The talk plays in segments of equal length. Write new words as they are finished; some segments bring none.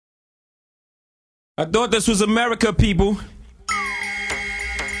I thought this was America, people.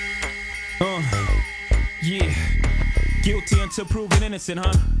 Yeah. Guilty until proven innocent,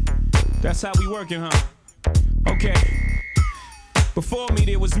 huh? That's how we working, huh? Okay. Before me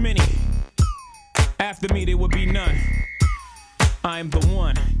there was many. After me there would be none. I am the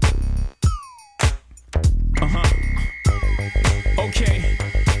one. Okay.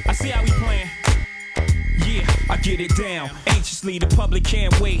 I see how we playing. Yeah, I get it down. Anxiously, the public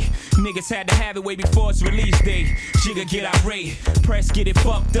can't wait. Niggas had to have it way before its release date. Jigga get irate, press get it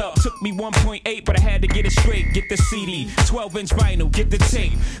fucked up. Took me 1.8, but I had to get it straight. Get the CD, 12-inch vinyl, get the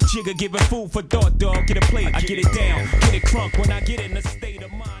tape. Jigga giving food for thought, dog. Get a plate, I get it down. Get it crunk when I get in a state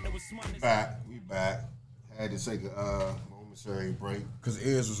of mind. It was smart. We back. Had to take a momentary break. Cause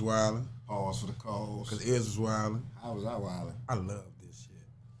ears was wildin'. Pause for the calls. Cause ears was wildin'. How was I wildin'? I love this shit.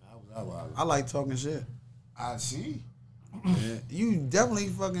 How was I wildin'? I like talking shit. I see. Yeah, you definitely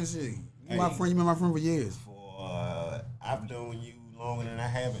fucking shit. You my friend. You been my friend for years. I've known you longer than I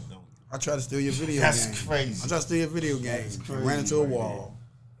haven't known you. I tried to steal your video game. That's crazy. I tried to steal your video game. That's crazy. Ran into a wall.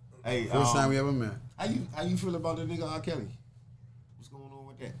 Hey, first time we ever met. How you feel about the nigga R. Kelly? What's going on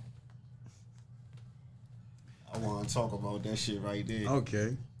with that? I want to talk about that shit right there.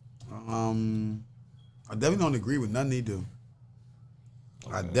 Okay. I definitely don't agree with nothing he do.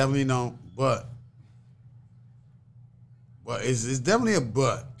 Okay. I definitely don't, but it's definitely a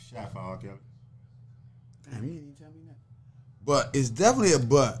but. Shot for R. Kelly. Damn, you didn't even tell me that. But it's definitely a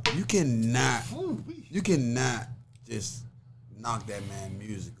but. You cannot just knock that man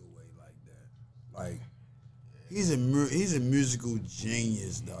music away like that. Like he's a musical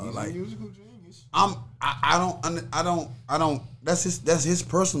genius, dog. He's like a musical genius. I don't. That's his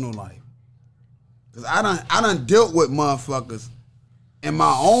personal life. Cause I done dealt with motherfuckers in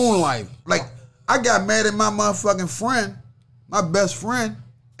my own life. Like I got mad at my motherfucking friend, my best friend,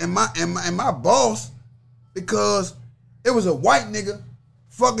 and my boss because it was a white nigga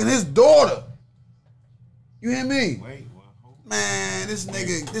fucking his daughter. You hear me? Wait, man, this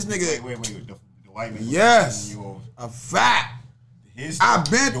nigga. Wait, the white man. Yes, a fact. I've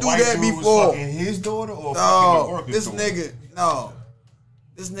been through that before. Fucking his daughter or fucking the worker's daughter?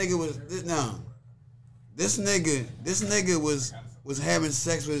 This nigga was having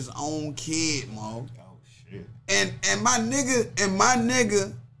sex with his own kid, mo. Oh shit. And my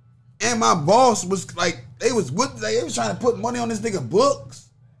nigga and my boss was like they was trying to put money on this nigga books.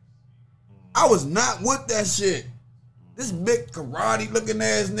 I was not with that shit. This big karate looking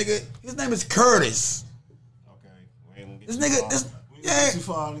ass nigga, his name is Curtis. Okay. This nigga, this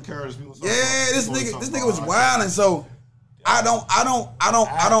nigga was wild, and so I don't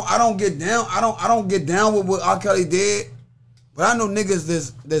get down. I don't get down with what R. Kelly did, but I know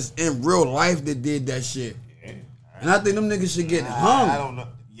niggas that's in real life that did that shit, and I think them niggas should get hung. I don't know.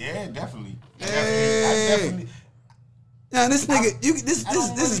 Yeah, definitely. Definitely. Now this nigga,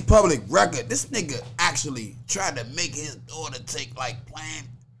 this is public record. This nigga actually tried to make his daughter take like plan.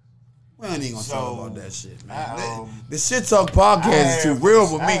 We ain't even gonna talk about that shit, man. The Shit Talk podcast is too real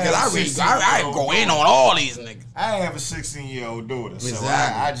for me because I go in on all these niggas. I have a 16-year-old daughter, so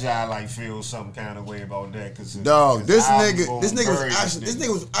I just like feel some kind of way about that. Cause dog, this nigga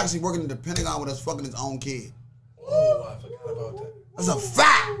was actually working in the Pentagon with us fucking his own kid. Oh, I forgot about that. That's a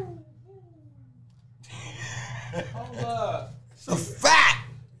fact. Hold up. It's a fact.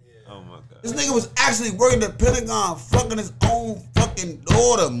 Yeah. Oh my god. This nigga was actually working at the Pentagon fucking his own fucking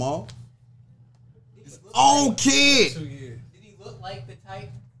daughter, mo. His own kid. 2 years. Did he look like the type?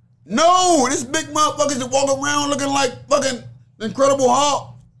 No, this big motherfucker that walk around looking like fucking the Incredible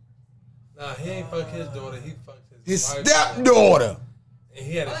Hulk. Nah, he ain't fuck his daughter. He fucked His wife. stepdaughter. And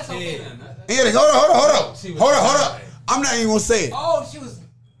he had a kid. Hold up. I'm not even gonna say it. Oh, she was.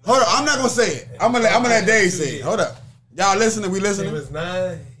 Hold up, I'm not gonna say it. I'm gonna let Dave say it. Hold up. Y'all listening? We listening? He was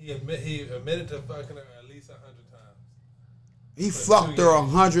 9. He admitted to fucking her at least 100 times. He fucked her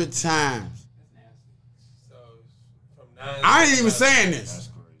 100 times. So from 9. I ain't even saying this. That's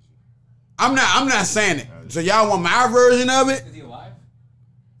crazy. I'm not saying it. So y'all want my version of it? Is he alive?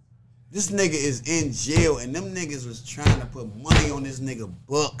 This nigga is in jail, and them niggas was trying to put money on this nigga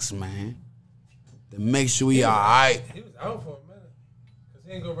books, man, to make sure he all right. He was out for a minute. Because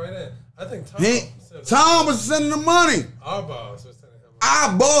he ain't go right in. I think Tom was sending the money. Our boss was sending him money.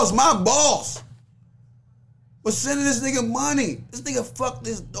 Our boss, my boss, was sending this nigga money. This nigga fucked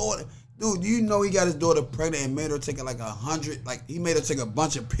his daughter. Dude, do you know he got his daughter pregnant and made her take like 100, like he made her take a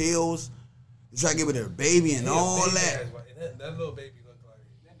bunch of pills to try to give her a baby and all that. That little baby looked like.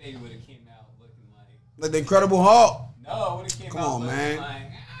 That baby would have came out looking Like the Incredible Hulk. No, it would have came Come out on, looking man.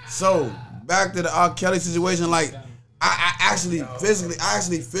 like. So back to the R. Kelly situation. Like I actually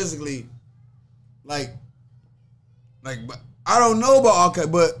physically Like, but I don't know about R. Kelly,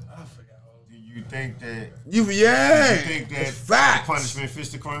 but I forgot. Do you think that? you Do yeah, you think that it's facts. the punishment fits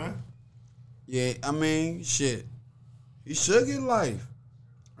the crime? Yeah, I mean, shit. He should get life.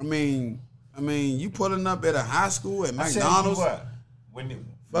 I mean, you pulling up at a high school at McDonald's, what? When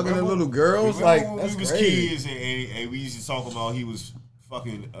fucking the little girls, like when that's we was crazy. kids and we used to talk about he was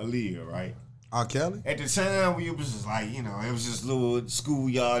fucking Aaliyah, right? R. Kelly. At the time, we was just like, you know, it was just a little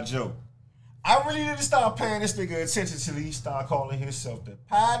schoolyard joke. I really didn't start paying this nigga attention till he started calling himself the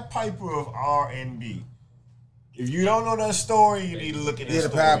Pied Piper of R&B. If you don't know that story, you need to look at that Yeah, the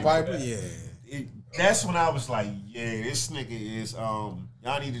story. Pied Piper. Yeah. That's when I was like, yeah, this nigga is y'all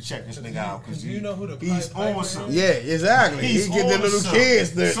need to check this nigga out because You know who the he's Pied Piper on is? something. Yeah, exactly. He's He get the on little something.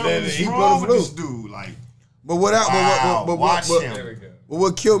 kids that Something's he wrong put with loose. this dude. Like, But what watch him. There we go.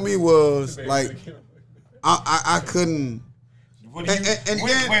 what killed me was like I couldn't. What do you, And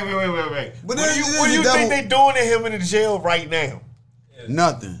wait, then- wait. But What then do you, there's what do you the think devil- they doing to him in the jail right now?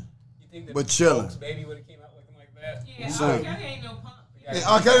 Nothing. You think that But chilling. Folks Baby would have came out looking like that? Yeah, Son. R. Kelly ain't no punk. Hey,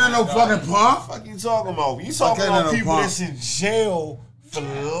 R. Kelly ain't no fucking punk. What you talking about? You talking Okay, about no, people punk. that's in jail for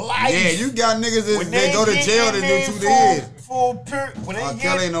life. Yeah, you got niggas that When they go to get jail in to there do 2 years. when R. they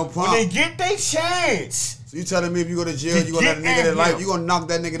Kelly ain't no when punk. they get their chance. So you telling me if you go to jail, To you gonna let a get nigga at that life, him. you gonna knock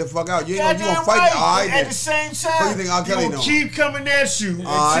that nigga the fuck out. You ain't Goddamn gonna, you gonna fight right. the all right At then. the same time, What you think R. Kelly gonna doing? keep coming at you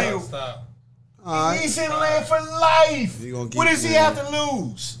All right. until Stop. All right. he's in land for life. You gonna keep What does he doing have it. to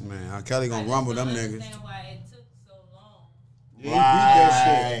lose? Man, R. Kelly gonna rumble them I niggas. understand why it took so long. Yeah,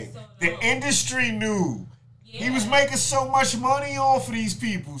 he beat that shit. The industry knew. He Yeah. was making so much money off of these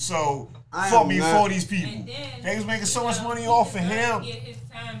people. So I for am me, not- for these people, And then, they was making so much money he off of deserved to him. Get his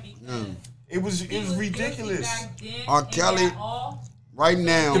time because It was he was ridiculous. guilty back then R. and Kelly- got off. Right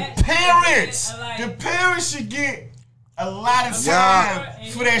now, The parents should get a lot of time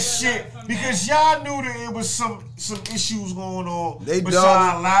Yeah. for that shit because y'all knew that it was some issues going on. They but dog-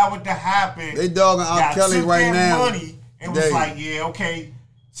 y'all allowed it to happen. they dogging R. Y'all Kelly took right their now. money and was Dave. like, yeah, okay,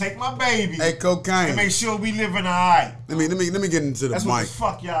 take my baby Hey, and cocaine. make sure we living all right. Let me get into the That's what mic. the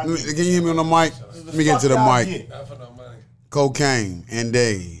fuck y'all Let me- get. Can you hear me on the mic? Let me get to the Fuck y'all mic. get. Not for no money. Cocaine and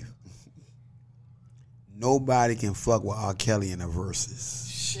Dave. Nobody can fuck with R. Kelly in the verses.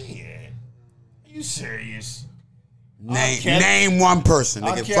 Shit. Are you serious? Name one person that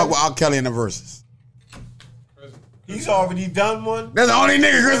R. can Kelly? fuck with R. Kelly in the verses. He's already done one. That's the only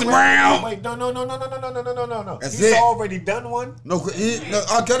nigga, Chris Brown. Wait, no. That's He's it. already done one. No,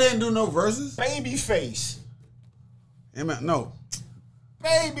 R. Kelly didn't do no verses. Babyface. No.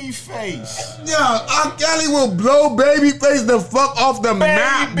 Babyface. Yeah, R. Kelly will blow Babyface the fuck off the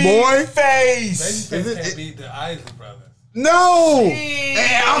map, boy. Babyface. Babyface can't beat the Isley brothers. No.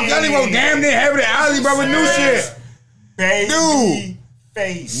 And R. Kelly will damn near have the Ozzy brother new shit.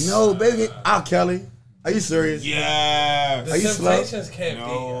 Babyface. No, baby. R. Kelly. Are you serious? Yeah. The Are you slow? Temptations can't beat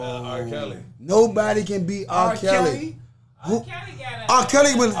R. Kelly. Nobody can beat R. Kelly. R. Kelly got a R.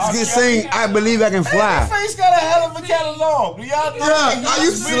 Kelly would Kelly? sing "I Believe I Can Fly." Babyface got a hell of a catalog. Do y'all know Yeah, that are you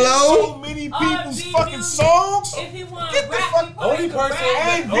he's written slow? so many people's R&B fucking music. songs? If he want Get the rap, fuck- he probably Only could person-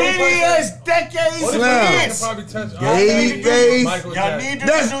 rap. And Only Diddy person- has decades Only of Slim. person that hits. can probably touch Babyface. Michael Y'all Jackson. need to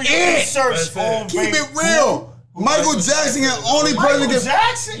That's do your it. research That's on it. Keep it real. Michael Jackson is the only person Michael that can.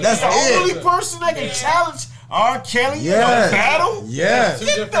 Jackson? That's the it. only person that can challenge R. Kelly Yes. in a battle? Yes. Two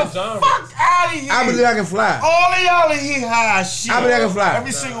Get the different genres. fuck out of here. I believe I can fly. All of y'all are here high as shit. I believe I can fly.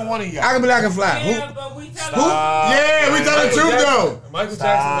 Every single one of y'all. I can believe I can fly. Yeah, Who? but we tell Who? Yeah, we tell the truth though. Michael Jackson's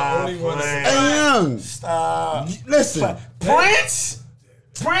the only one playing. that Hey, young. Stop. Listen. Prince?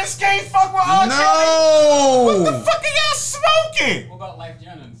 Prince can't fuck with R. Kelly? What the No. fuck are y'all smoking? What about Life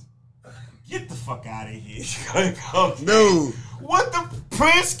Jennings? Get the fuck out of here. Dude. What the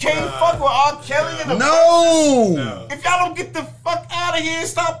Prince can't fuck with R. Kelly in the No. If y'all don't get the fuck out of here and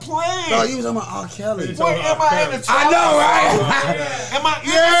stop playing. No, you was talking about R. Kelly. What am I in the I know, right? Am I in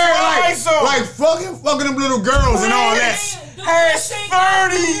the Yeah, twilight zone? like fucking them little girls and all that. Has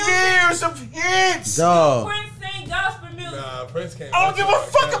 30 years of hits. Dog. Prince sing gospel music. Nah, Prince can't. I don't give a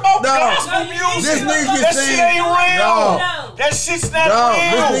fuck about No. gospel This music. nigga can That sing. shit ain't real. No. That shit's not Dog,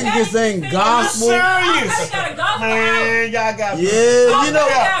 real. this nigga can sing gospel. serious. I got a gospel album. Man, y'all got Yeah, you know.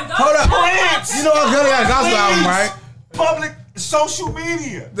 Hold up. Prince. You know R. Kelly got a gospel album, right? Public social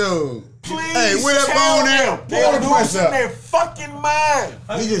media. Dude. Please Hey, where that tell phone them at? they're Pull the press losing up. their fucking mind.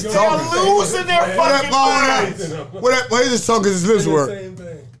 He just They're talking. losing their Where that fucking phone minds. at? Where he just talking his lips work. Same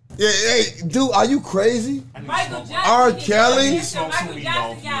thing. Yeah, hey, dude, are you crazy? Michael Jackson. R. he Kelly? got Michael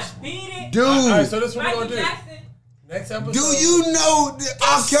Jackson got beat. Dude. All right, so this is what we're Michael gonna do. Jackson. Next episode. Do you know that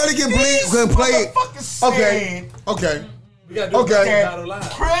R. Kelly can play? Motherfucker said Okay. We We gotta do Okay. a battle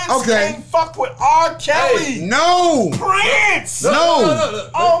live. Prince Okay. can't fuck with R. Kelly. Hey. No. Prince. No.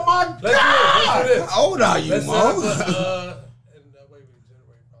 Oh my Let's do this. God. Let's do this. How old are you, Let's Mo? set up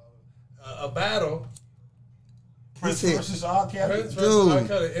a battle. Prince said- versus R. Kelly. Prince Dude. versus R.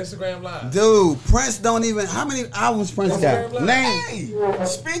 Kelly, Instagram live. Dude, Prince don't even. How many albums Prince got? Name. Hey,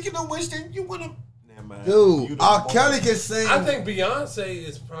 speaking of which, then you wanna? Nah, man. You Dude, the R. boy. Kelly can sing. I think Beyonce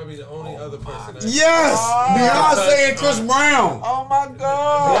is probably the only other person. That Yes, Beyonce and Chris Brown. Oh my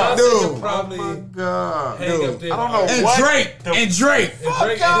God. Beyonce Dude. could probably Oh my God. hang Dude. up there. I don't know. And What Drake. the And Drake. And Fuck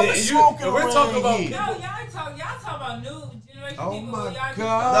Drake, y'all and been you- smoking and we're talking around about here. No, y'all talk about new generation Oh people. my Y'all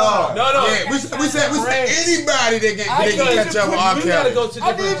God. No. Yeah, we said anybody that can catch up with R. We gotta Kelly. go to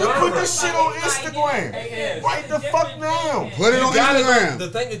I need different to put genres. this shit on Instagram. Right the fuck now. Put it on Instagram. The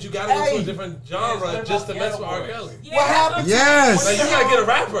thing is, you gotta go to a Hey. different genre just to mess with R. Kelly. What happened? Yes. Like, you gotta get a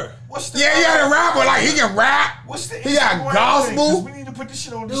rapper. What's the Yeah, he got a rapper. Like, he can rap. What's the He got Instagram gospel. thing? 'Cause we need to put this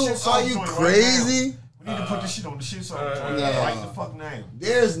shit on the Dude, shit song are you joint crazy? Right now. We need to put this shit on the shit song joint. no. Right the fuck name.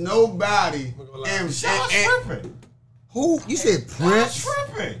 There's nobody. And Y'all tripping. who? You said Y'all Prince?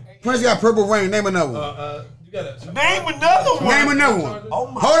 tripping. Prince got Purple Rain. Name another one. You gotta Name another one. Name another one. Oh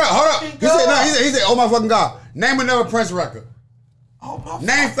my Hold up. fucking He said, no, God. he said, oh my fucking God. Name another Prince record. Oh my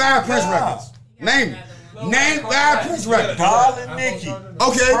Name fucking 5 Prince God. records. Name. Name 5 Prince records. Darling Nikki.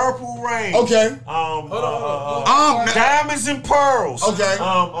 Okay. Purple Rain. Okay. Hold on. Diamonds and Pearls. Okay.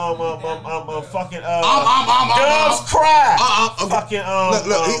 Fucking Doves Doves Cry. okay. Fucking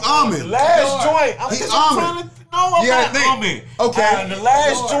Look, he arming. The last joint. I'm He just arming. trying to. No, I'm You gotta not think. arming. Okay. The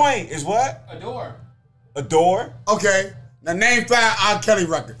last joint is what? Adore. Adore. Okay. Now name 5 R. Kelly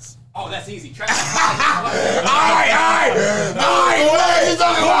records. Oh, that's easy. Track. Alright. What are you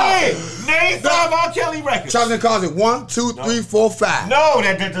talking about? Name 5 R. Kelly records. Charles and Closet. 1, 2, 3, 4, 5. No,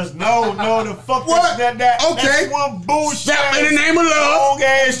 that does no. The fuck What? That Okay. That's one bullshit. Step in the name of love. Long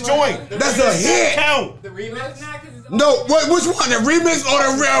ass joint. That's a hit. Count. The remix. No, which one? The remix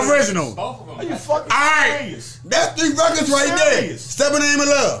or the real original? Both of them. Are you fucking Alright. serious? That's 3 records right there. Serious. Step in the name of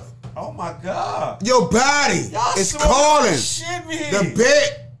love. Oh my God. Your body Y'all is smoking calling. Shit, man. The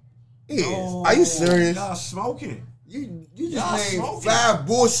bed is. Are you serious? Y'all smoking. You Y'all just named smoking. 5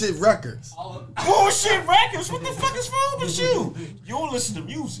 bullshit records. Bullshit records. What the fuck is wrong with you? You don't listen to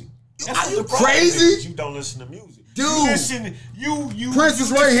music. That's Are what you the problem crazy? is. You don't listen to music. Dude. You listen. You. Prince you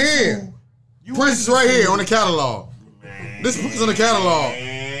is right listen here. to- you Prince is listen right to- here on the catalog. Man. This Prince on the catalog.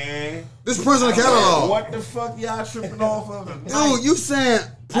 Man. This Prince on the catalog. What the fuck y'all tripping off of? Dude, you saying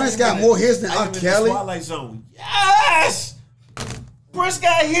Prince got more hits than R. Kelly? Twilight Zone. Yes. Prince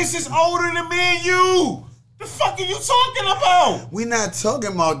got hits that's older than me and you. The fuck are you talking about? We not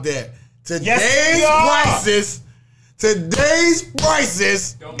talking about that. Yes, we are. Today's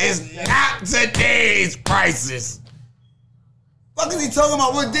prices is not today's prices. What is he talking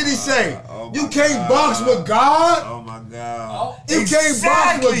about? What did he say? You can't box with God. Oh my God. You can't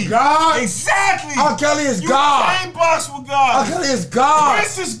box with God. Exactly. R. Kelly is You God. can't box with R. God. Kelly is God.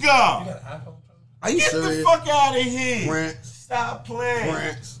 Prince is God. Are you Get the serious? fuck out of here. Prince. Stop playing.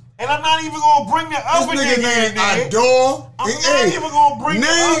 Prince. And I'm not even gonna bring the This other nigga nigga in named there. Adore. I'm not even gonna bring the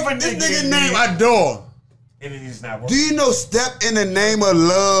other This nigga nigga in named there. Adore. And it is not Do working. you know Step in the Name of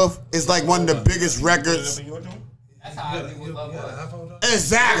Love is like one of the biggest records? That's how I think with love was.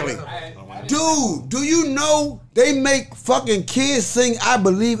 Exactly. I Dude, do you know they make fucking kids sing I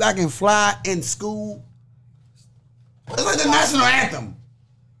Believe I Can Fly in school? It's like the national anthem.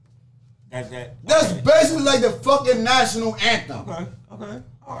 That's basically like the fucking national anthem. Okay.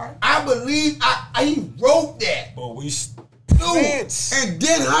 All right. I believe he wrote that. But we Dude, Prince. and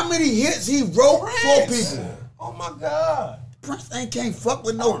then how many hits he wrote for Prince. people? Oh my God. Prince can't fuck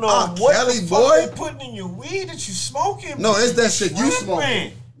with I no don't know R. what Kelly, the fuck boy. they putting in your weed that you smoking. No, it's that shit you Tripping.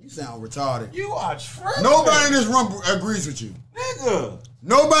 smoking. You sound retarded. You are tripping. Nobody in this room agrees with you. Nigga.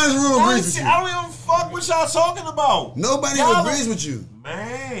 Nobody in this room agrees with you. I don't even fuck what y'all talking about. Nobody Y'all agrees with you.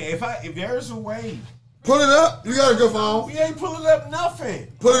 Man, if there's a way. Pull it up. You got a good phone. We ain't pulling up nothing.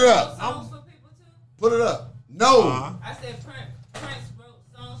 Put it up. Songs for people too? Put it up. No. I said Prince wrote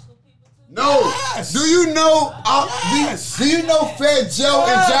songs for people too. No. Yes. Do you know? Yes. Do you know Fat Joe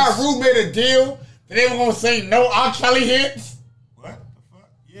and Ja Rule made a deal that they were gonna say no R. Kelly hits? What the fuck?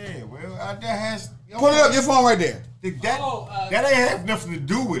 Yeah, well, that has. Put it up. Your phone right there. That ain't have nothing to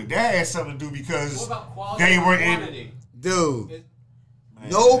do with it. That has something to do because What about quality they were and in. quantity? Dude.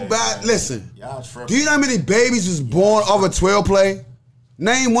 Nobody. Listen. Y'all tripping. Do you know how many babies was born off a 12 play?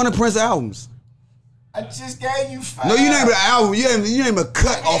 Name one of Prince's albums. I just gave you 5. No, you named an album. You named a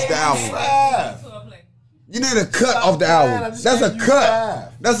cut off the album. 5. To a play. You named a cut off the playing. I album. just That's a gave you cut.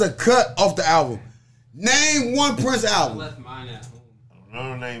 5. That's a cut off the album. Name one Prince I album. left mine at home. I don't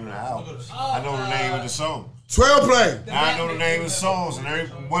know the name of the albums. I know the name of the song. 12 play. I know the name of the songs, and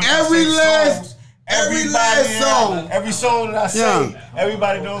every last song. Every song that I say,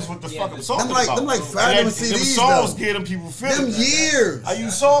 everybody knows what the fuck the song is about. Them like 5 different CDs. Them songs get them people Them feeling. years. Are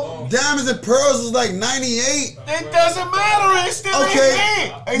you so? Diamonds and Pearls was like 98. It doesn't matter. It's still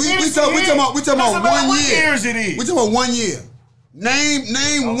Okay. We talking about 1 year. Years it is. We talking about 1 year.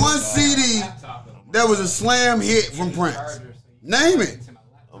 Name one CD that was a slam hit from Prince. Name it.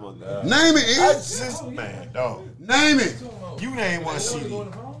 Oh my God. Name it. Man, dog. Name it. You name one CD.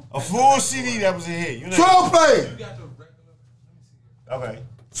 A full CD that was a hit. You name 12 play. Okay.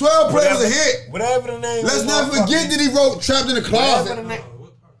 12 play was a hit. Whatever the name. Let's not forget that he wrote Trapped in the Closet.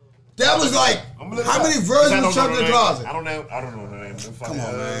 That was like, how many versions of Trapped in the Closet? I don't know the name. Come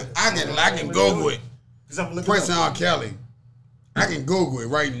on, man. I can Google it. Prince and R. Kelly. I can Google it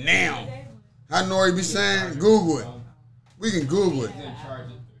right now. How Nori be saying? Google it. We can Google it.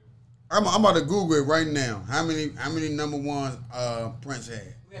 I'm about to Google it right now. How many number ones Prince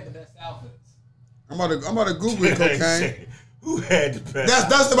had? We had the best outfits. I'm about to Google it, Cocaine. Who had the best?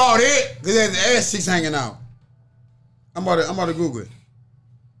 That's about it. Cause there's the ass cheeks hanging out. I'm about to Google it.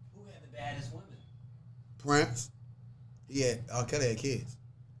 Who had the baddest women? Prince. He had Kelly had kids.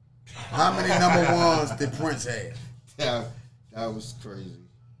 How many number ones did Prince have? Yeah, that was crazy.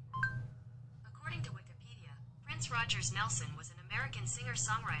 According to Wikipedia, Prince Rogers Nelson was an American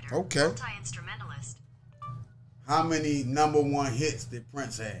singer-songwriter, Okay. multi-instrumentalist. How many number one hits did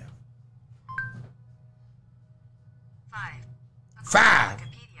Prince have? 5. According 5. to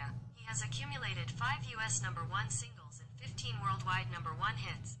Wikipedia, he has accumulated 5 U.S. number 1 singles and 15 worldwide number 1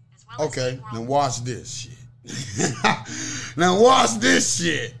 hits, as well as Okay, 8 now world- watch this shit. Now watch this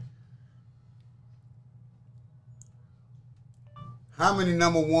shit. How many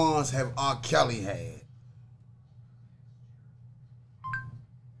number ones have R. Kelly had?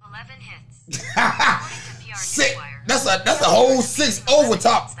 11 hits. According to PR 6. Newswire, That's a whole 6 over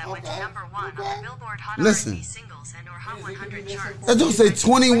top. that went to number 1 on the Billboard Hot Listen. R&B singles and or Hot 100 charts. That don't say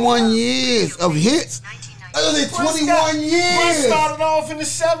 21 years of hits. 1990. That don't say 21 Prince years. started off in the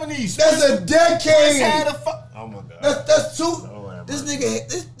 70s. That's a Prince decade. had a oh my God. That's two. man. This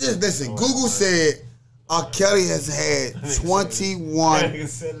nigga, listen. Google said R. Kelly has had 21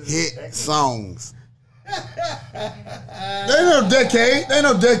 hit songs. They ain't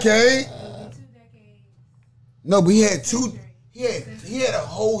no decade. No, but he had two. He had a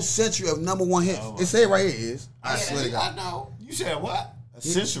whole century of number one hits. It say it right here is. I swear to God. I know. You said what? A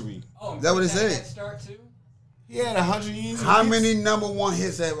century. Oh, That what it Prince had a said? head start too? He had 100 years. of How hits. many number one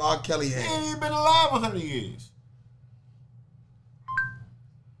hits have R. Kelly He had? ain't even been alive 100 years.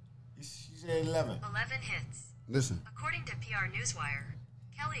 He said 11. 11 hits. Listen. According to PR Newswire,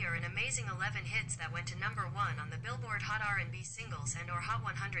 Kelly are an amazing 11 hits that went to number 1 on the Billboard Hot R&B singles and or Hot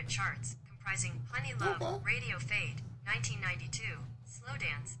 100 charts, comprising Plenty Love, Okay. Radio Fade, 1992, Slow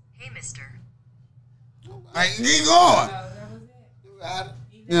Dance, Hey Mister. Hey, keep going. That was it. You got it.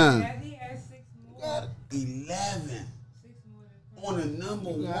 Yeah. He had 6 more. Got it. 11 6 more than on the number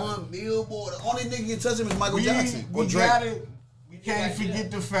one Billboard. The only nigga can touch him is Michael Jackson or We Drake. got it. We can't forget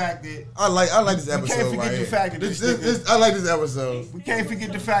the fact that I like this we episode can't forget right the here. fact that this I like this episode. we can't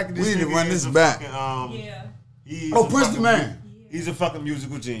forget the fact that this We need to nigga run is this a back. fucking, Yeah. he's Oh, a Prince the fucking- Man. He's a fucking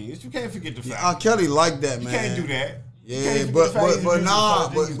musical genius. You can't forget the fact. R. Kelly like that, You man. can't do that. You Yeah, can't forget but- the fact but- he's a but musical nah,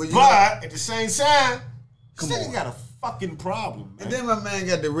 fucking but- genius. but you But at the same time, Come this nigga on. got a fucking problem, man. And then my man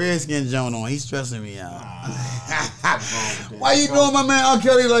got the Redskin joint on. He's stressing me out. Why Why you doing my man R.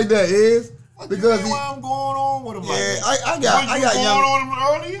 Kelly like that? Is because he, why I'm going on with him like yeah, that? I got going young. on him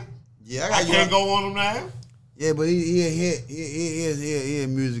earlier. Yeah, I I got can't young. go on him now. Yeah, but he a hit. He a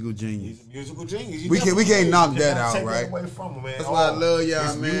musical genius. He's a musical genius. He We can't definitely is. knock You that cannot out, take right? away from him, man. That's why I love y'all,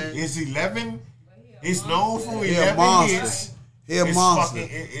 His man. It's 11. He's known for He a 11 monster. hits. He a It's monster.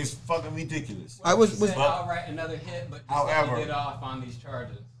 It's fucking ridiculous. I was, He said, I'll write another hit, but just let However- me get off on these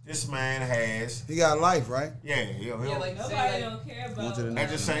charges. This man has, he got life, right? yeah, Yeah, like, Nobody say, don't care about On to the at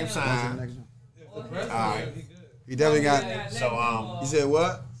next the same one. time. If the president, Alright. he good. He definitely got. Yeah, So, You said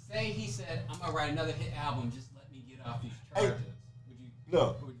what? say he said, I'm gonna write another hit album, just let me get off these charges. Would you?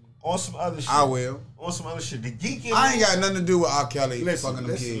 Look, would you? on some other shit. I will. On some other shit. The geek in I me- ain't got nothing to do with R. Kelly Listen, fucking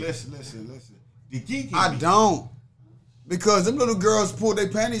them kids. listen. The geek in I me- don't. Because them little girls pulled their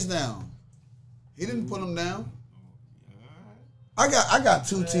panties down. He didn't put them down. I got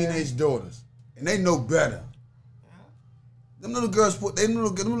 2 teenage daughters, and they know better. Them little girls them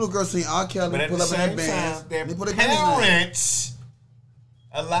little girls seen R. Kelly But at pull the up in their same bands. time, their They put their panties down. parents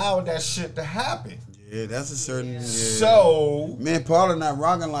allowed that shit to happen. Yeah, that's a certain. Yeah. So Me and Paula not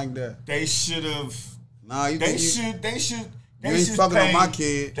rocking like that. they should have Nah, you They think should. you They ain't should fucking pay, on my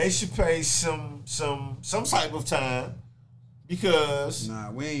kid. They should pay some type of time because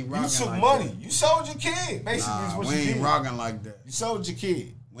Nah, we ain't rocking you took like money. that. You sold your kid. Basically, is Nah, what we you ain't did. rocking like that. You sold your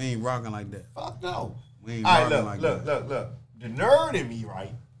kid. We ain't rocking like that. Fuck no. We ain't All right, rocking look, like look, that. look. The nerd in me,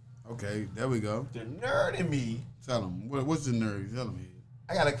 right? Okay, there we go. The nerd in me. Tell him. What's the nerve? Tell him.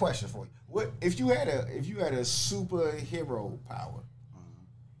 I got a question for you. What if you had a superhero power?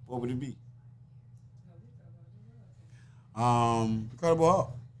 What would it be? Incredible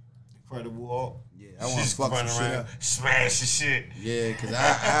Hulk. Incredible Hulk. Yeah, I want to Just fuck run some shit around, up. smash the shit. Yeah, cause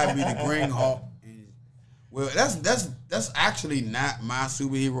I'd be the Green Hulk. Well, that's actually not my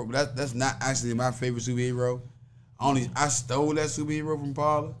superhero. But that's not actually my favorite superhero. I stole that superhero from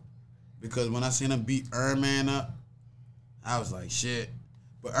Paula because when I seen him beat Iron Man up, I was like shit.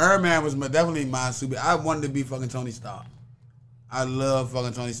 But Iron Man was definitely my super. I wanted to be fucking Tony Stark. I love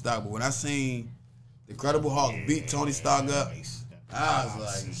fucking Tony Stark. But when I seen the Incredible Hulk beat Tony Stark up, I was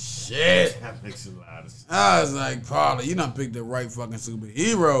like shit. That makes a lot of sense. I was like, Paula, you done picked the right fucking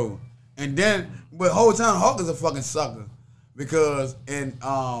superhero. And then, but the whole time, Hulk is a fucking sucker. Because in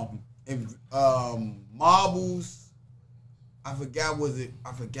Marbles, I forgot what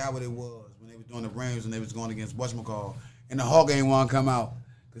it was when they was doing the Rams and they was going against whatchamacall. And the Hulk ain't want to come out.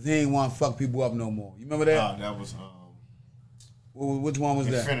 Because he ain't want to fuck people up no more. You remember that? That was Which one was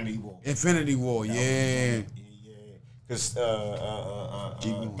that? Infinity War. Infinity War, yeah. Yeah. Because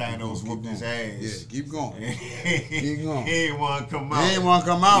Thanos whooped his ass. Yeah, keep going. Keep going. He ain't want to come out. He ain't want to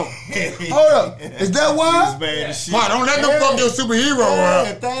come out. Hold up. Is that why? He was mad as shit. Ma, don't let them fuck your superhero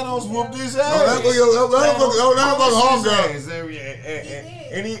Yeah, up. Thanos whooped his ass. Don't let them fuck home girl.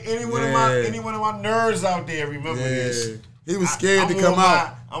 Any one of my nerds out there remember this. He was scared to come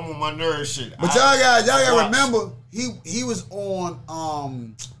out. I'm on my nerd shit. But y'all gotta remember, he was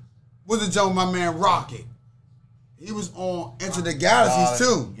on what's the joke, my man Rocket. He was on Into the Galaxies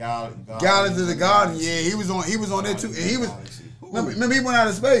too. Galaxy of the Garden, yeah, he was on there too. And he was remember he went out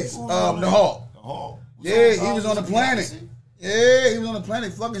of space. The Hulk. The Hulk. Yeah, he was on the planet. Yeah, he was on the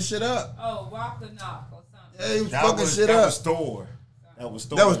planet fucking shit up. Oh, Rock or Knock or something. Yeah, he was fucking shit up. That was Thor.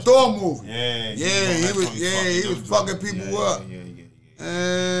 That was Thor movie. Yeah, he was fucking people up.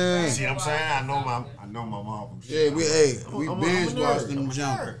 Yeah. See what I'm saying? I know my Marvel shit. Yeah, we binge watched them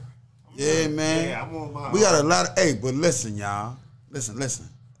jump. Yeah, man. Yeah, I'm on my. We got a lot of but listen, y'all. Listen.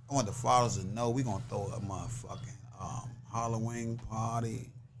 I want the fathers to know we gonna throw a motherfucking Halloween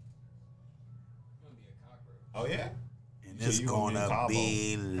party. Oh yeah? And it's gonna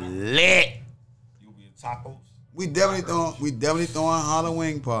be lit. You'll be in tacos? We definitely throwing a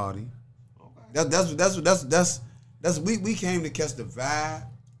Halloween party. Okay. That's we came to catch the vibe.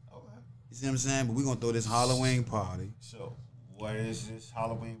 Okay. You see what I'm saying? But we gonna throw this Halloween party. So what is this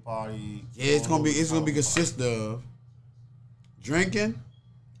Halloween party? Yeah, it's gonna be consist of drinking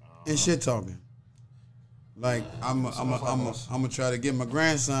and shit talking. Like I'm gonna try to get my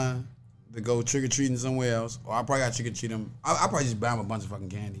grandson to go trick or treating somewhere else, or I probably got trick or treat him. I probably just buy him a bunch of fucking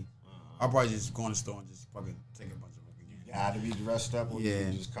candy. I'll probably just go in the store and just fucking take a bunch of fucking candy. You gotta be dressed up, or you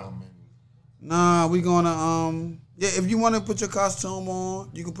can just come in. Nah, we gonna if you want to put your costume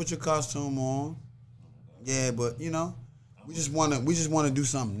on, you can put your costume on. Yeah, but you know, we just wanna do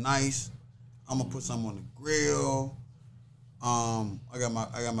something nice. I'm gonna put something on the grill. I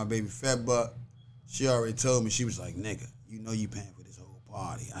got my baby Fat Butt. She already told me, she was like, nigga, you know you paying for this whole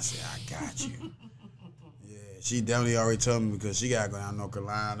party. I said, I got you. Yeah, she definitely already told me because she got to go down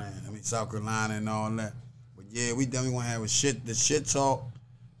to South Carolina and all that. But yeah, we definitely gonna have the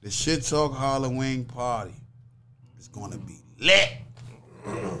shit talk Halloween party. It's gonna be lit.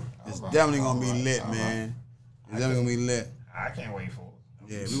 It's definitely gonna be lit, man. It's definitely gonna be lit. I can't wait for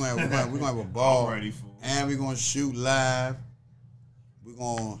it. Yeah, we gonna have a ball. I'm ready for it. And we gonna shoot live. We're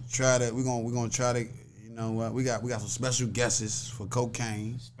gonna try to, you know what? We got some special guesses for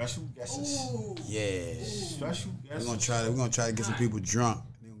cocaine. Special guesses. Ooh. Yeah. Special guesses. We're gonna try to get some people drunk.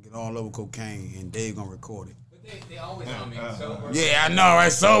 They're gonna get all over cocaine and Dave gonna record it. But they always on me. So Yeah, I know,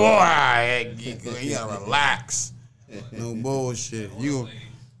 right? So alright. You gotta relax. No bullshit. You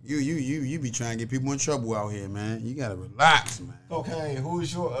be trying to get people in trouble out here, man. You gotta relax, man. Okay, who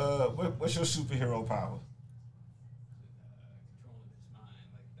is your what's your superhero power? controlling his mind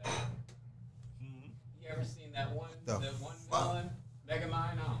like that. You ever seen that one fuck? villain? Megamind?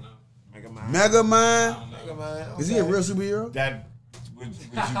 I don't know. Megamind. Megamind? I don't know. Megamind. Is he a real superhero? That would you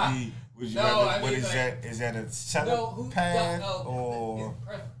be? Would you? No, rather, I what mean, is like- that? Is that a telepath or?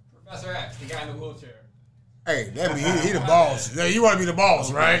 Professor X, the guy in the wheelchair. Hey, that mean he the boss. Yeah, you want to be the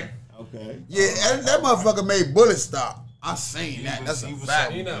boss, right? Okay. Yeah, that motherfucker made bullets stop. I seen that. That's a He was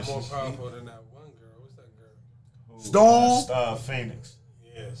fact. He not more powerful than that one girl. What's that Storm. Phoenix.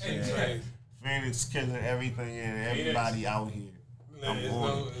 Yeah, she's crazy. Phoenix killing everything and everybody out here.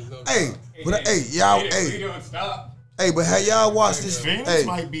 Hey, but hey, y'all, hey, hey, but have y'all watched this? Phoenix Hey,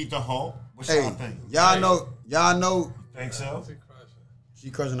 might beat the Hulk. What hey, y'all think? y'all know, Think so? she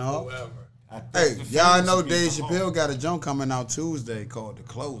crushing the Hulk. Whoever. I think Hey, the y'all Phoenix know will beat Dave the Chappelle Hulk. got a joint coming out Tuesday called The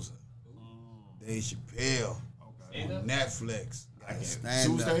Closer. Dave Chappelle on Netflix. Stand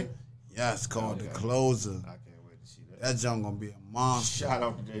Tuesday? Up. Yes, called The Closer. I can't wait to see that. That joint gonna be a monster. Shout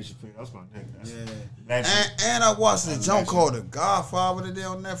out to Dave Chappelle. That's my nigga. That's Yeah. legend. And I watched this joint Legend. called The Godfather today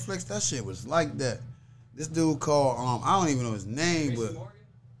on Netflix. That shit was like that. This dude called I don't even know his name,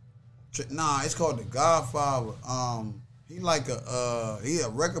 but nah, it's called The Godfather. He like he a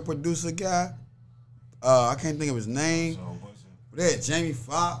record producer guy. I can't think of his name. So what's it? But they had Jamie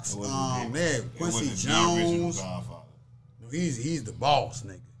Foxx. It wasn't They had it Quincy wasn't the original Jones. Godfather. No, he's the boss,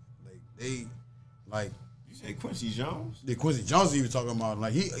 nigga. Like You say Quincy Jones? the Quincy Jones he was talking about.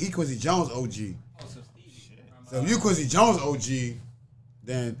 Like he Quincy Jones OG. Oh, so Stevie. So if you Quincy Jones OG,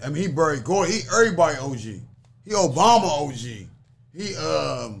 then I mean he Barry Gordy. He everybody OG. He Obama OG. He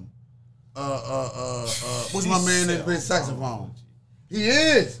what's my man that plays saxophone? He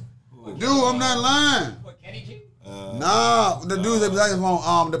is. Dude, I'm not lying. What, Kenny G? Nah, the dude that plays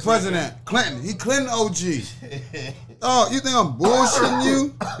saxophone, the president, Clinton. He Clinton OG. Oh, you think I'm bullshitting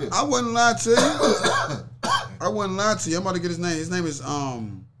you? I wouldn't lie to you. I wouldn't lie to you. I'm about to get his name. His name is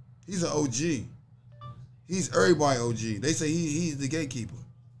he's an OG. He's everybody OG. They say he's the gatekeeper.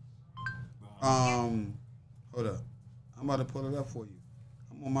 Hold up. I'm about to pull it up for you.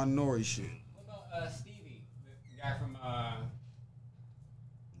 I'm on my Nori shit. What about Stevie, the guy from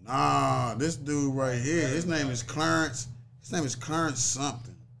Nah, this dude right here. His name is Clarence. His name is Clarence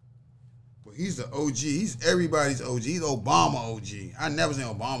something. But he's the OG. He's everybody's OG. He's Obama OG. I never seen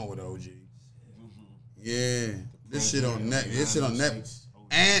Obama with OG. Yeah. This shit on net. This shit on net.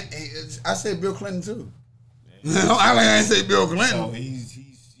 And I said Bill Clinton too. I ain't say Bill Clinton. So he's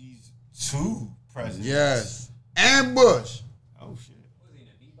two presidents. Yes. And Bush. Oh shit.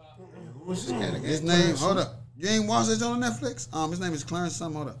 was he in a bebop? His name, hold up. You ain't watched this on Netflix? His name is Clarence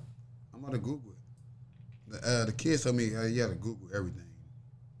something. Hold up. I'm about to Google it. The kids told me you gotta Google everything.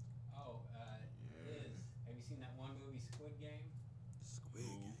 Oh, Liz, have you seen that one movie, Squid Game?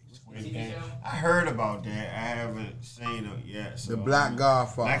 Squid TV Game. show? I heard about that. I haven't seen it yet. So The Black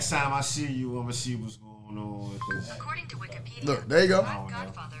Godfather. Next time I see you, I'm gonna see what's going on. According to Wikipedia, Look, there you go. Black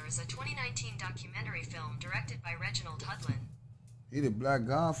Godfather is a 2019 documentary film directed by Reginald Hudlin. He the Black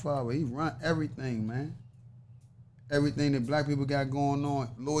Godfather. He run everything, man. Everything that black people got going on.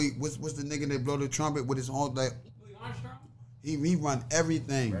 Louis, what's the nigga that blow the trumpet with his own like? Louis Armstrong? He run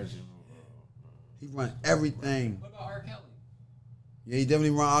everything. He run everything. What about R. Kelly? Yeah, he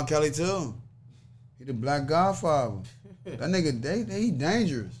definitely run R. Kelly too. He the Black Godfather. That nigga, he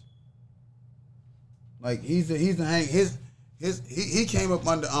dangerous. Like he came up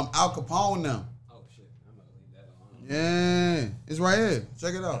under Al Capone now. Oh shit, I'm gonna leave that alone. Yeah, it's right here.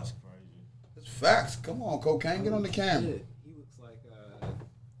 Check it out. That's crazy. It's facts. Come on, cocaine, get on the camera. Shit, he looks like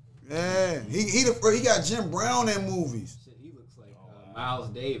Yeah, he got Jim Brown in movies. shit. He looks like Miles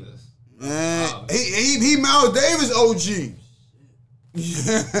Davis. Man, he Miles Davis OG.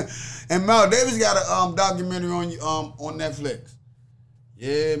 And Miles Davis got a documentary on Netflix.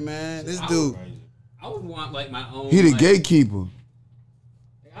 Yeah, man, this dude. I would want like my own. He the like, gatekeeper. like,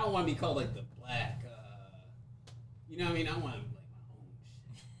 I don't want to be called like the black. You know what I mean? I want like my own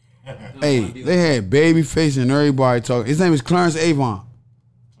shit. I don't Hey, wanna be they had Babyface and everybody talking. His name is Clarence Avon.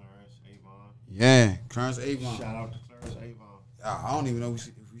 Clarence Avon. Yeah, Clarence Avon. Shout out to Clarence Avon. I don't even know if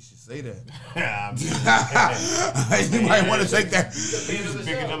we should say that. I You might want to take that.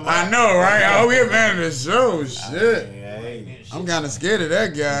 picking them up. I know, right? Oh, we a fan of the show. Shit. Hey. I'm kind of scared of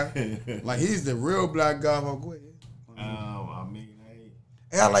that guy. Like, he's the real Black Godfather. Go ahead. I mean, hey.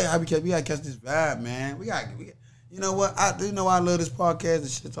 Hey, I like how we gotta catch this vibe, man. We got you know what? I love this podcast, the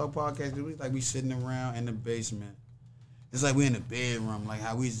Shit Talk podcast. It's like we sitting around in the basement. It's like we in the bedroom, like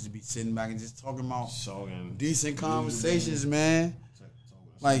how we used to be sitting back and just talking about decent conversations, man.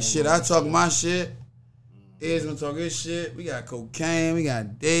 Like shit, I talk my shit. Ed's gonna talk his shit. We got cocaine, we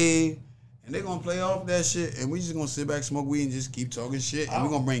got Dave, and they're gonna play off that shit, and we just gonna sit back, smoke weed, and just keep talking shit. And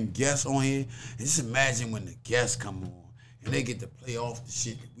we're gonna bring guests on here, and just imagine when the guests come on and they get to play off the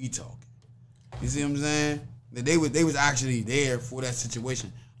shit that we talking. You see what I'm saying? That they was actually there for that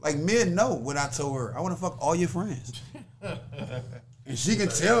situation. Like Mid know what I told her. I want to fuck all your friends. And she can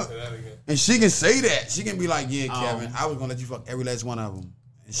tell, and she can say that. She can be like, yeah, Kevin, I was gonna let you fuck every last one of them.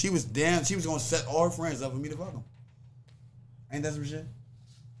 And she was gonna set all her friends up for me to fuck them. Ain't that some shit?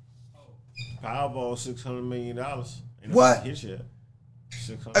 Powerball $600 million. What? Hit yet.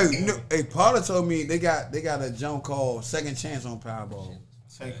 600 Hey, million. hey, Paula told me they got a jump called Second Chance on Powerball.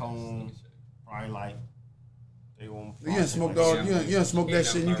 Take home probably like they won't. You done smoked all. You done smoked that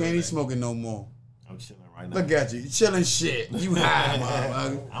shit. And you can't even smoke it no more. I'm chilling right now. Look at you, you chilling shit. You high,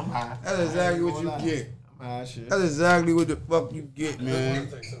 motherfucker. I'm high. That's exactly what you get. I'm high shit. That's exactly what the fuck you get, I man. want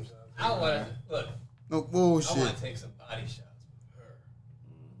to take some shots. I want to look. No I bullshit. want to take some body shots with her.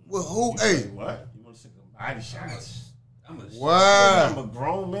 Well, who? You say Hey, what? You want to take some body shots? I'm a wow. I'm a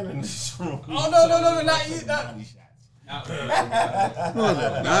grown man in this room. Oh, no, not you, not- Body shots.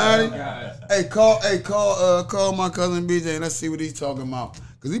 Hey, call my cousin BJ and let's see what he's talking about.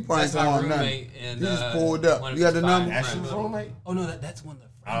 Cause he probably That's talking my about nothing. roommate. And, He just pulled up. one of You got his the number? fine That's your friends. roommate? Oh no, that's one of the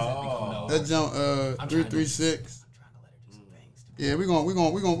friends that be coming over. That jump I'm trying to- 336. I'm trying to let her do some things. To Yeah,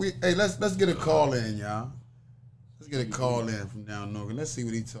 hey, let's get a call in, y'all. Let's get a call in from down north. Let's see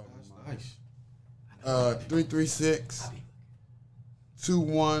what he's talking about. Nice. 336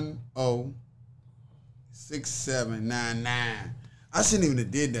 210 6799. I shouldn't even have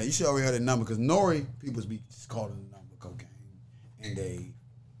did that. You should already have the number because Nori people be just calling the number cocaine and Dave.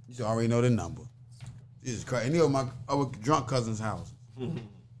 You should already know the number. This is crazy. And they my our drunk cousin's house.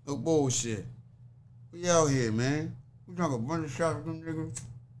 No bullshit. We out here, man. We drunk a bunch of shots with them niggas.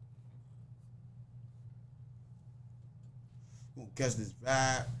 We gonna catch this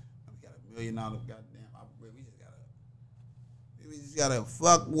vibe. We got $1 million goddamn operation. We just gotta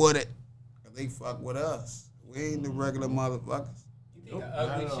fuck with it. Cause they fuck with us. We ain't the regular motherfuckers. You think an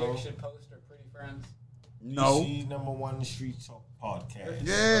ugly chick should post her pretty friends? No. DC #1 Street Talk podcast.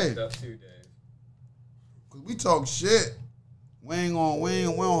 Yeah. Fucked up too, Dave. Cause we talk shit. We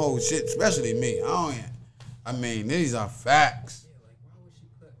don't hold shit, especially me. I mean, these are facts. Yeah, like why would she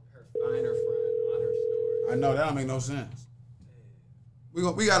put her finer friend on her story? I know that don't make no sense. We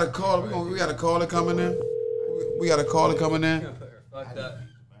got a call. We got a caller coming in. We got a caller coming She in. gonna put her fucked up.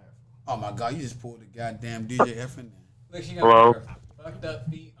 Oh my God! You just pulled the goddamn DJ F in there. Look, she gonna put her fucked up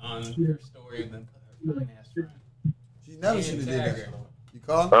feet on her story and then put her fine ass friend. She never And should have did tag that. her. You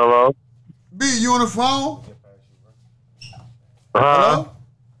call? Hello? B, you on the phone? Huh? Hello?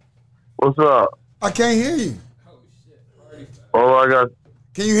 What's up? I can't hear you. Oh shit, party foul. Oh, I got.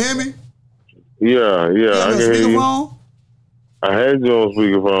 Can you hear me? Yeah, You I on can hear you. speakerphone? I had you on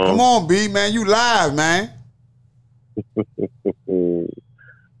speakerphone. Come on, B, man. You live, man.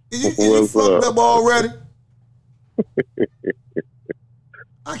 Is you What's fucked up? up already?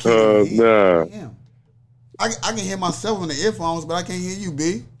 I can't hear you. Nah. Damn. I can hear myself on the earphones, but I can't hear you,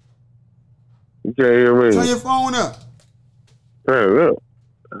 B. You can't hear me. Turn your phone up. Turn it up.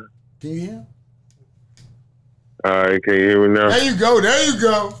 Can you hear? All right, can you hear me now? There you go. There you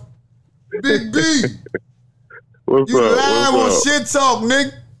go. Big B. What's You up? live on What's up? Shit Talk,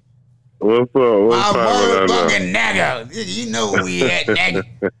 nigga. What's up? What's My poppin' out there? motherfucking nigga. You know where we at, nigga.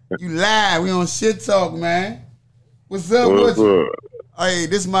 You live. We on Shit Talk, man. What's up What's with you? up? Hey,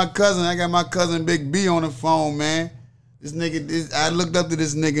 this my cousin. I got my cousin Big B on the phone, man. This nigga, I looked up to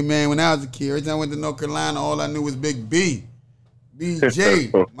this nigga, man, when I was a kid. Every time I went to North Carolina, all I knew was Big B.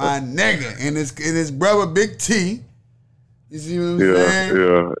 BJ, my nigga. And his brother Big T. You see what I'm saying?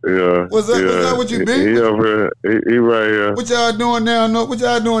 Yeah. What's up with you, B? He up here. He right here. What y'all doing down? What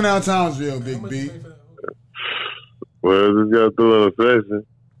y'all doing down Townsville, Big B? Well, just got through in a session.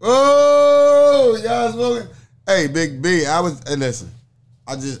 Oh, y'all smoking. Hey, Big B, listen.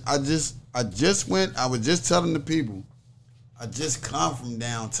 I was just telling the people, I just come from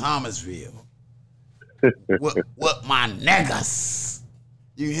down Thomasville. what my niggas?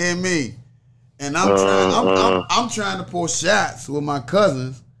 You hear me? And I'm trying to pour shots with my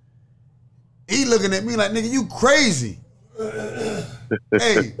cousins. He looking at me like, nigga, you crazy.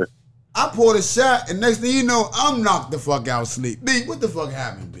 Hey, I poured a shot, and next thing you know, I'm knocked the fuck out sleep. B, what the fuck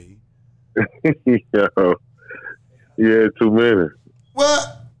happened, B? Yo. Yeah, 2 minutes.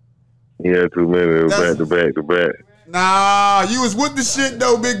 What? Yeah, 2 minutes. Back to back to back. Nah, you was with the shit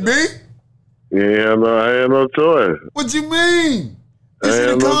though, Big B. Yeah, no, I had no choice. What you mean? You I should had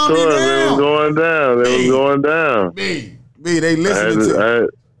have no calmed me choice. They was down. going down. They Hey. was going down. B, they listening to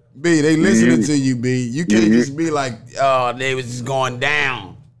B, they listening to you, B. You can't just be like, oh, they was just going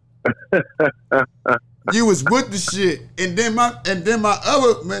down. You was with the shit, and then my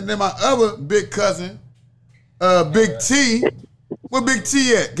other big cousin, Big T. Where Big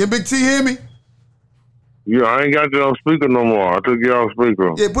T at? Can Big T hear me? Yeah, I ain't got you on speaker no more. I took you off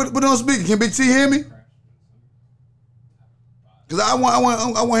speaker. Yeah, put it on speaker. Can Big T hear me? Cause I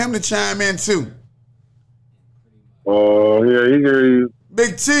want him to chime in too. Oh, yeah, he can hear you.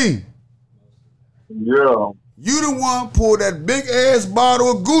 Big T. Yeah. You the one pulled that big ass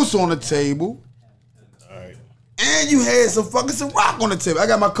bottle of Goose on the table. All right. And you had some rock on the table. I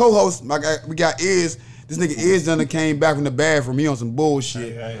got my co-host. We got Iz. This nigga Iz done came back from the bathroom. He on some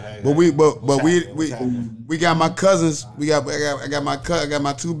bullshit. But we got my cousins. I got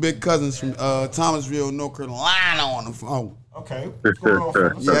my two big cousins from Thomasville, North Carolina on the phone. Okay. What's going on,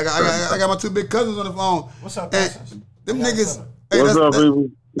 fellas? Yeah, I got my two big cousins on the phone. What's up, and cousins? them niggas. What's up, people?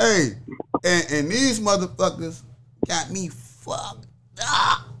 Hey, and these motherfuckers got me fucked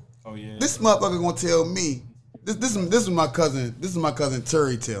up. Oh yeah. This motherfucker gonna tell me. This is my cousin. This is my cousin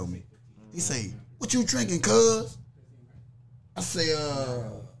Terry. Tell me. He say, "What you drinking, cuz?" I say,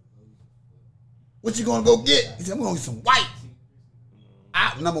 "What you gonna go get?" He said, "I'm gonna get some white."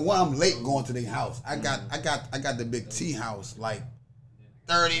 Number one, I'm late going to their house. I got the Big T house like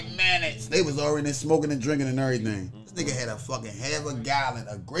 30 minutes. They was already there smoking and drinking and everything. This nigga had a fucking half a gallon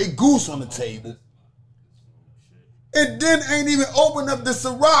of Grey Goose on the table. And then ain't even opened up the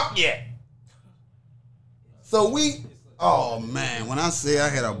Ciroc yet. So oh man, when I say I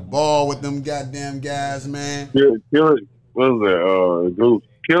had a ball with them goddamn guys, man. Yeah, killing, what was that? Goose.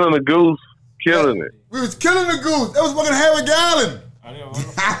 Killing the goose, killing it. We was killing the goose. That was fucking half a gallon. Hello?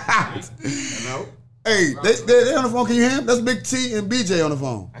 Hey, they on the phone. Can you hear him? That's Big T and BJ on the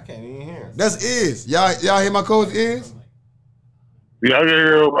phone. I can't even hear him. That's Iz. Y'all hear my coach Iz? Yeah, I can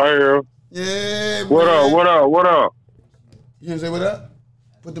hear him. I hear him. Yeah, What man. up? What up? What up? You hear him say what up?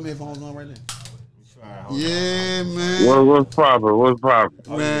 Put them headphones on right there. Yeah, man. What's poppin'? What's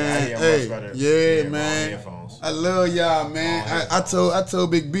poppin'? Man, man. I love y'all, man. I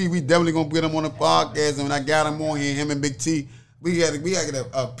told Big B we definitely gonna get him on the podcast, and when I got him on here, him and Big T, we gotta get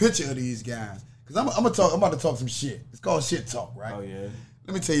a picture of these guys. Cause I'm about to talk some shit. It's called shit talk, right? Oh yeah.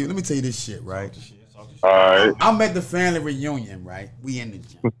 Let me tell you this shit, right? All right. I'm at the family reunion, right? We in the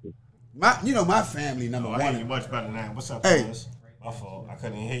gym. My family number I one. hear you much better now. What's up, Hey. fellas? My fault. I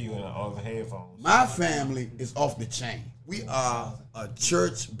couldn't even hear you in all the headphones. My family is off the chain. We are a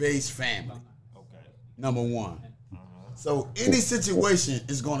church-based family. Okay. Number one. So any situation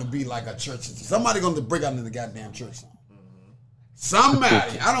is going to be like a church. Somebody going to break out into the goddamn church.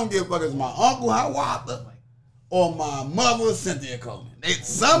 Somebody. I don't give a fuck if it's my uncle Hiawatha or my mother Cynthia Coleman.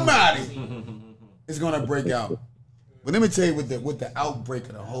 Somebody is going to break out. But let me tell you what the outbreak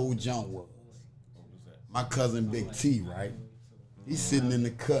of the whole junk was. My cousin Big T, right? He's sitting in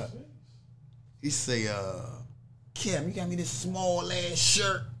the cut. He say, Kim, you got me this small ass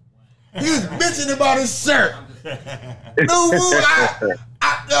shirt. He was bitching about his shirt.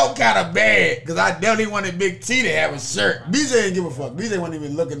 I felt kind of bad because I definitely wanted Big T to have a shirt. BJ didn't give a fuck. BJ wasn't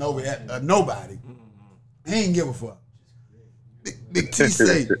even looking over at nobody. He didn't give a fuck. Big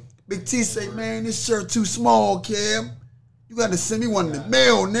T say, man, this shirt too small, Kim. You got to send me one in the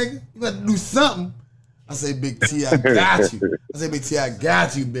mail, nigga. You got to do something. I say, Big T, I got you. I say, Big T, I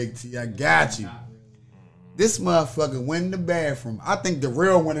got you, Big T, I got you. This motherfucker went in the bathroom. I think the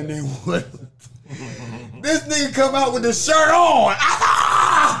real one in there was. This nigga come out with the shirt on.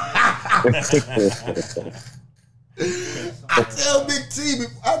 I tell Big T,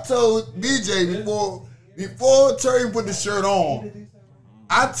 I told BJ before Terry put the shirt on,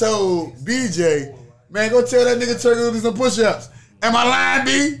 I told BJ, man, go tell that nigga Terry to do some push-ups. Am I lying,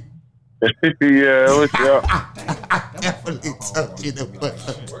 B? Yeah, what's up? I definitely told you to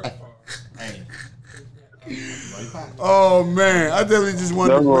push-ups. Oh man, I definitely just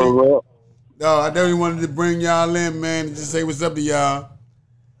wanted to bring, I definitely wanted to bring y'all in, man, and just say what's up to y'all.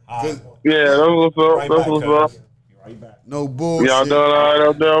 Yeah, that's what's up. That's what's up. No bullshit. Y'all doing all right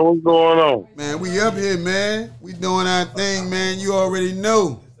up there? What's going on? Man, we up here, man. We doing our thing, man. You already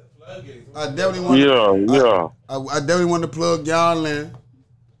know. I definitely want. I definitely want to plug y'all in.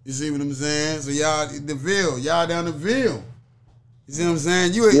 You see what I'm saying? So y'all, the Ville, y'all down the Ville. You see what I'm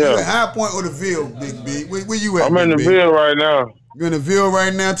saying? You at High Point or the Ville, Big B? Where you at? I'm in the Ville right now. You in the Ville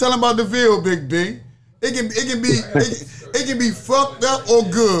right now? Tell them about the Ville, Big B. It can be fucked up or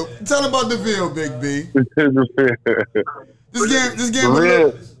good. Tell them about the Ville, Big B. Just give him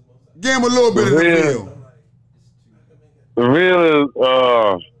a little bit of the Ville. The Ville is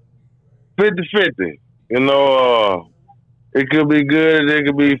 50-50. You know, it could be good, it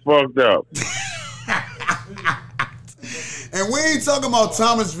could be fucked up. And we ain't talking about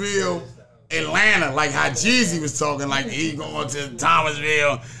Thomasville, Atlanta, like how Jeezy was talking, like he going to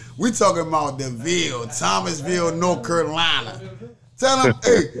Thomasville. We talking about the Ville, Thomasville, North Carolina. Tell them,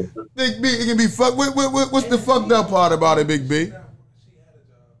 hey, Big B, it can be fucked. What's the fucked up part about it, Big B?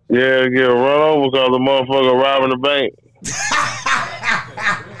 Yeah, get run over because the motherfucker robbing the bank.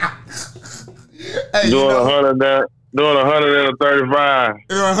 Hey, doing $100 Doing 135.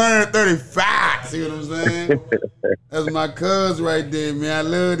 Doing 135. See what I'm saying? That's my cuz right there, man. I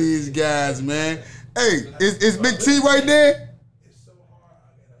love these guys, man. Hey, is Big T right there?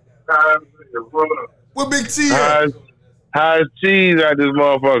 What Big T at? High as cheese out this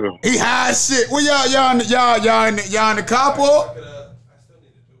motherfucker. He high as shit. Well, y'all in the carport?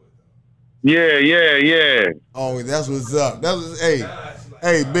 Yeah. Oh, that's what's up. That was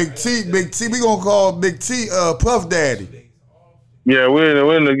hey, Big T. We gonna call Big T Puff Daddy. Yeah,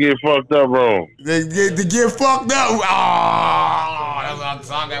 we're in the get fucked up room. They get fucked up. Oh, that's what I'm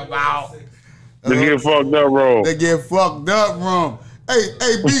talking about. The get fucked up room. They get fucked up room. Hey,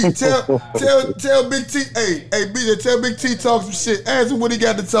 B, tell Big T. Hey, B, tell Big T talk some shit. Ask him what he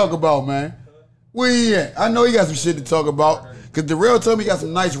got to talk about, man. Where he at? I know he got some shit to talk about. Cause Darrell told me he got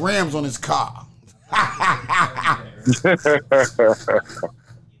some nice rims on his car. Hey,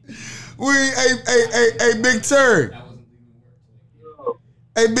 Big Turd.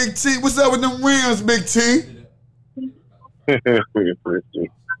 Hey, Big T, what's up with them rims, Big T?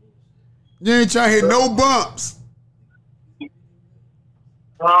 You ain't trying to hit no bumps.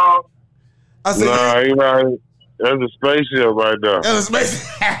 I said, nah, you right. That's a spaceship right there. That's a spaceship.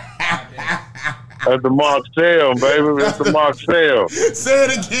 That's the Mark Cell, baby. That's the Mark Cell. Say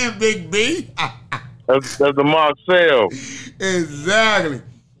it again, Big B. That's the Mark Cell. Exactly.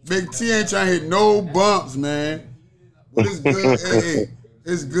 Big T ain't trying to hit no bumps, man. But it's good. Hey,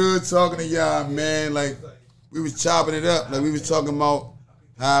 it's good talking to y'all, man. Like, we was chopping it up. Like, we was talking about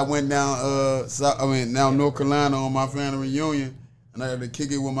how I went down, down North Carolina on my family reunion, and I had to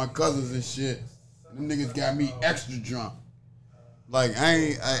kick it with my cousins and shit. Them niggas got me extra drunk. Like,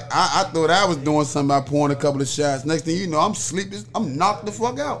 I thought I was doing something by pouring a couple of shots. Next thing you know, I'm sleeping. I'm knocked the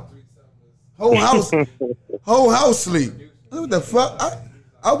fuck out. Whole house sleep. What the fuck?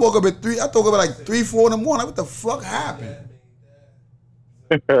 I woke up at 3. I woke up at like 3, 4 in the morning. What the fuck happened?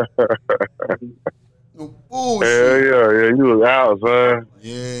 No bullshit. Yeah, you was out, son.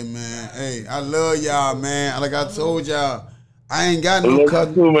 Yeah, man. Hey, I love y'all, man. Like I told y'all, I ain't got no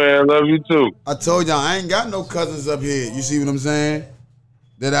cousins. Love you too, man. Love you too. I told y'all I ain't got no cousins up here. You see what I'm saying?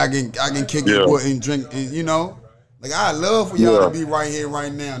 That I can kick it with and drink, and you know, like I love for y'all to be right here,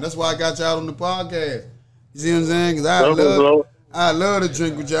 right now. That's why I got y'all on the podcast. You see what I'm saying? Because I love to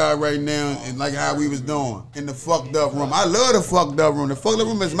drink with y'all right now, and like how we was doing in the fucked up room. I love the fucked up room. The fucked up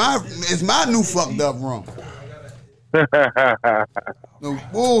room is my new fucked up room. No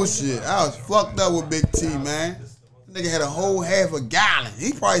bullshit. I was fucked up with Big T, man. Nigga had a whole half a gallon.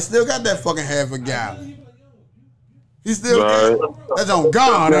 He probably still got that fucking half a gallon. He still got it. That's on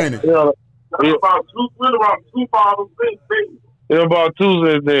gone, ain't it? About two bottles since then. Yeah, about 2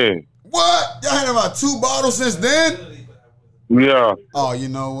 since then. What? Y'all had about 2 bottles since then? Yeah. Oh, you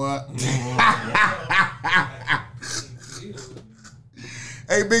know what?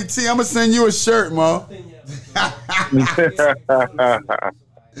 Hey, Big T, I'm gonna send you a shirt, ma.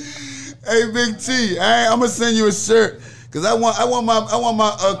 Hey, Big T, I'm gonna send you a shirt because I want my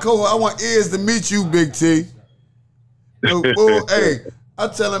cohort. I want Ears to meet you, Big T. Hey, I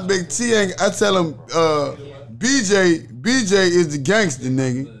tell him Big T ain't. I tell him BJ is the gangster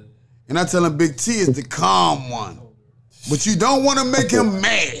nigga, and I tell him Big T is the calm one. But you don't want to make him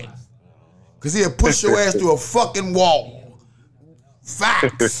mad, cause he'll push your ass through a fucking wall.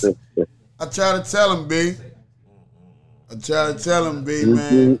 Facts. I try to tell him, B.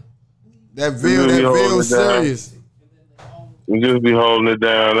 Man. That veil serious. You just be holding it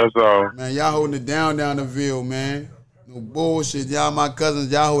down, that's all. Man, y'all holding it down the Ville, man. No bullshit. Y'all my cousins,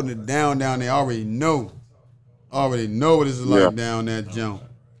 y'all holding it down there. Already know. What it's like down that jump.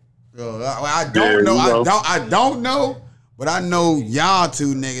 I don't know, but I know y'all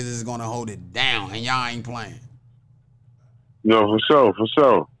 2 niggas is gonna hold it down, and y'all ain't playing. No, for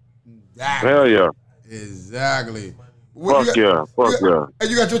sure. Exactly. Hell yeah. Exactly. Fuck yeah. Hey,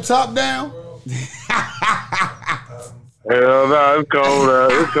 you got your top down? Hell no, it's cold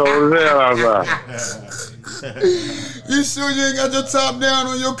out. It's cold as hell outside. You sure you ain't got your top down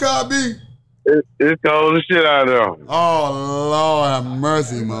on your car, B? It's cold as shit out there. Oh, Lord have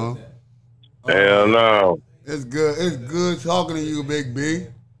mercy, man. Hell no. It's good. It's good talking to you, Big B.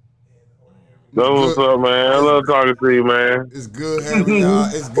 What's up, man? I love talking to you, man. It's good having y'all.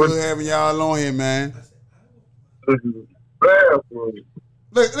 It's good having y'all on here, man. This is bad for you.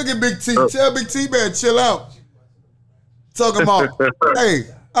 Look at Big T. Tell Big T, man, chill out. Talking about, hey,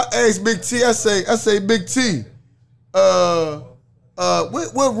 I asked Big T. I say, Big T. What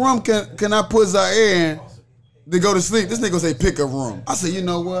room can I put Zaire in They go to sleep. This nigga say pick a room. I say, you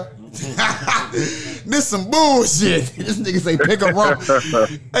know what? This some bullshit. This nigga say pick a room.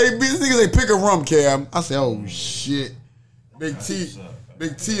 Hey, this nigga say pick a room, Cam. I say, oh shit. Big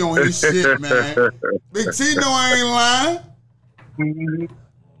T on his shit, man. Big T know I ain't lying.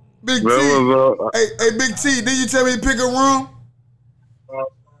 Big T. Hey, Big T, did you tell me to pick a room?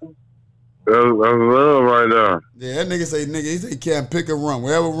 That's love right there. Yeah, that nigga say, he say, Cam, pick a room.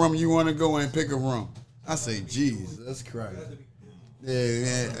 Wherever room you want to go in, pick a room. I say, Jesus Christ.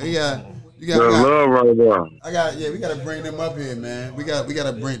 Yeah, you got love right there. we gotta bring them up here, man. We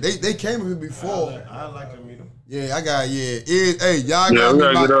gotta bring. They came here before. I like to meet them. Yeah, hey, y'all We gotta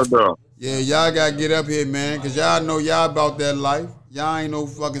gotta get up there. Yeah, y'all gotta get up here, man, cause y'all know y'all about that life. Y'all ain't no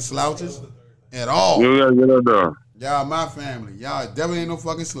fucking slouches at all. We gotta get up there. Y'all my family. Y'all definitely ain't no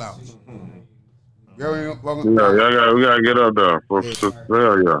fucking slouches. Y'all ain't no fucking. We gotta get up there for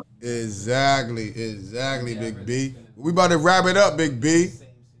real, yeah. Exactly, Big B. We about to wrap it up, Big B.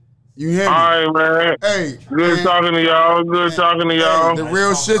 You hear me? All right, man. Hey, good man. talking to y'all. Good talking to y'all. Hey, the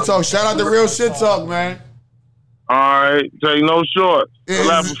real shit talk. Shout out to Real Shit Talk, man. All right, take no shorts.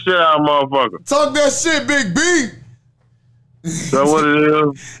 Slap the shit out of motherfucker. Talk that shit, Big B. That's what it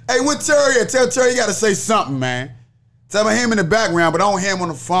is. Hey, what Terry at? Tell Terry you gotta say something, man. Tell me him in the background, but I don't hear him on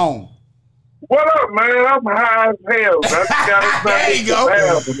the phone. What up, man? I'm high as hell. There you go.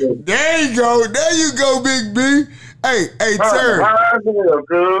 There you go, Big B. Hey, Terry.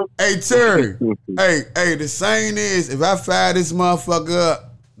 Hey, Terry. hey, the saying is, if I fire this motherfucker up,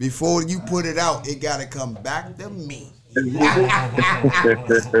 before you put it out, it gotta come back to me.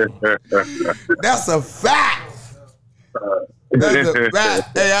 That's a fact. That's a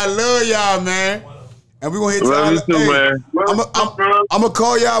fact. Hey, I love y'all, man. And we gonna hit y'all. Love you too, man. I'm gonna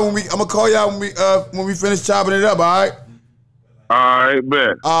call y'all when we finish chopping it up. All right. All right,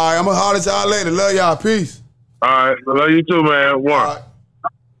 bet. All right, I'm gonna holler at y'all later. Love y'all. Peace. All right, love you too, man. One. All right.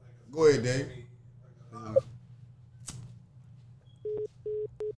 Go ahead, Dave.